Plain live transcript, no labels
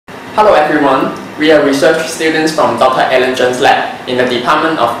Hello everyone, we are research students from Dr. Alan Jones' lab in the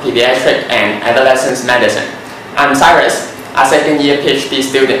Department of Pediatric and Adolescent Medicine. I'm Cyrus, a second-year PhD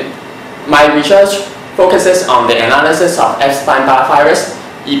student. My research focuses on the analysis of Epstein Barr virus,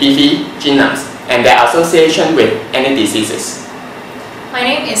 EBV genomes, and their association with any diseases. My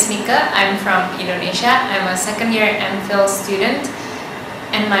name is Mika. I'm from Indonesia. I'm a second-year MPhil student,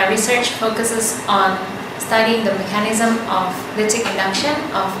 and my research focuses on studying the mechanism of lytic induction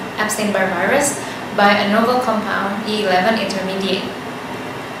of Epstein-Barr virus by a novel compound E11 intermediate.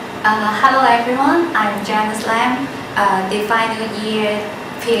 Hello everyone, I'm Janice Lam, the final year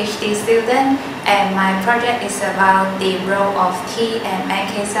PhD student, and my project is about the role of T and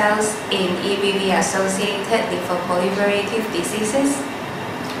NK cells in EBV-associated lymphoproliferative diseases.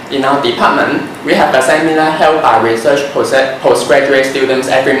 In our department, we have a seminar held by research postgraduate students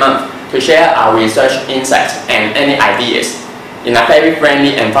every month to share our research insights and any ideas in a very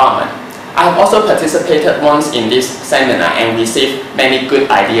friendly environment. I have also participated once in this seminar and received many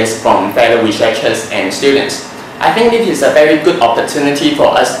good ideas from fellow researchers and students. I think it is a very good opportunity for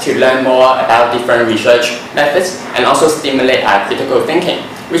us to learn more about different research methods and also stimulate our critical thinking,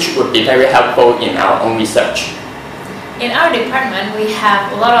 which would be very helpful in our own research. In our department, we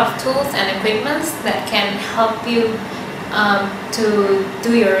have a lot of tools and equipments that can help you to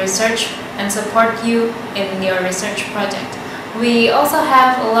do your research and support you in your research project. We also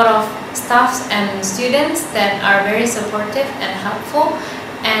have a lot of staffs and students that are very supportive and helpful,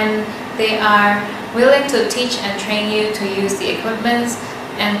 and they are willing to teach and train you to use the equipments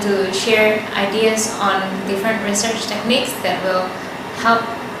and to share ideas on different research techniques that will help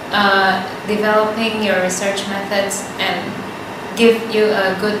developing your research methods and give you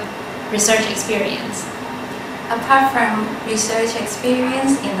a good research experience. Apart from research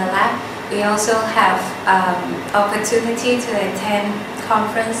experience in the lab, we also have opportunity to attend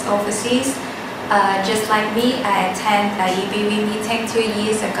conference overseas. Just like me, I attended a EBV meeting 2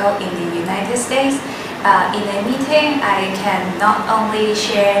 years ago in the United States. In a meeting, I can not only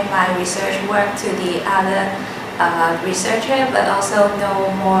share my research work to the other researcher, but also know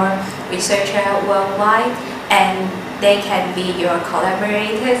more researchers worldwide, and they can be your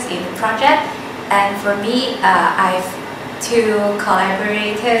collaborators in the project. And for me, I've two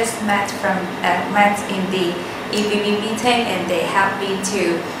collaborators met in the EBV meeting, and they helped me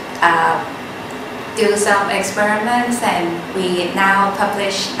to do some experiments, and we now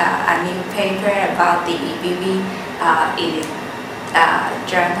publish a new paper about the EBV in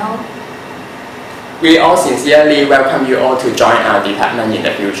journal. We all sincerely welcome you all to join our department in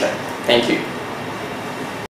the future. Thank you.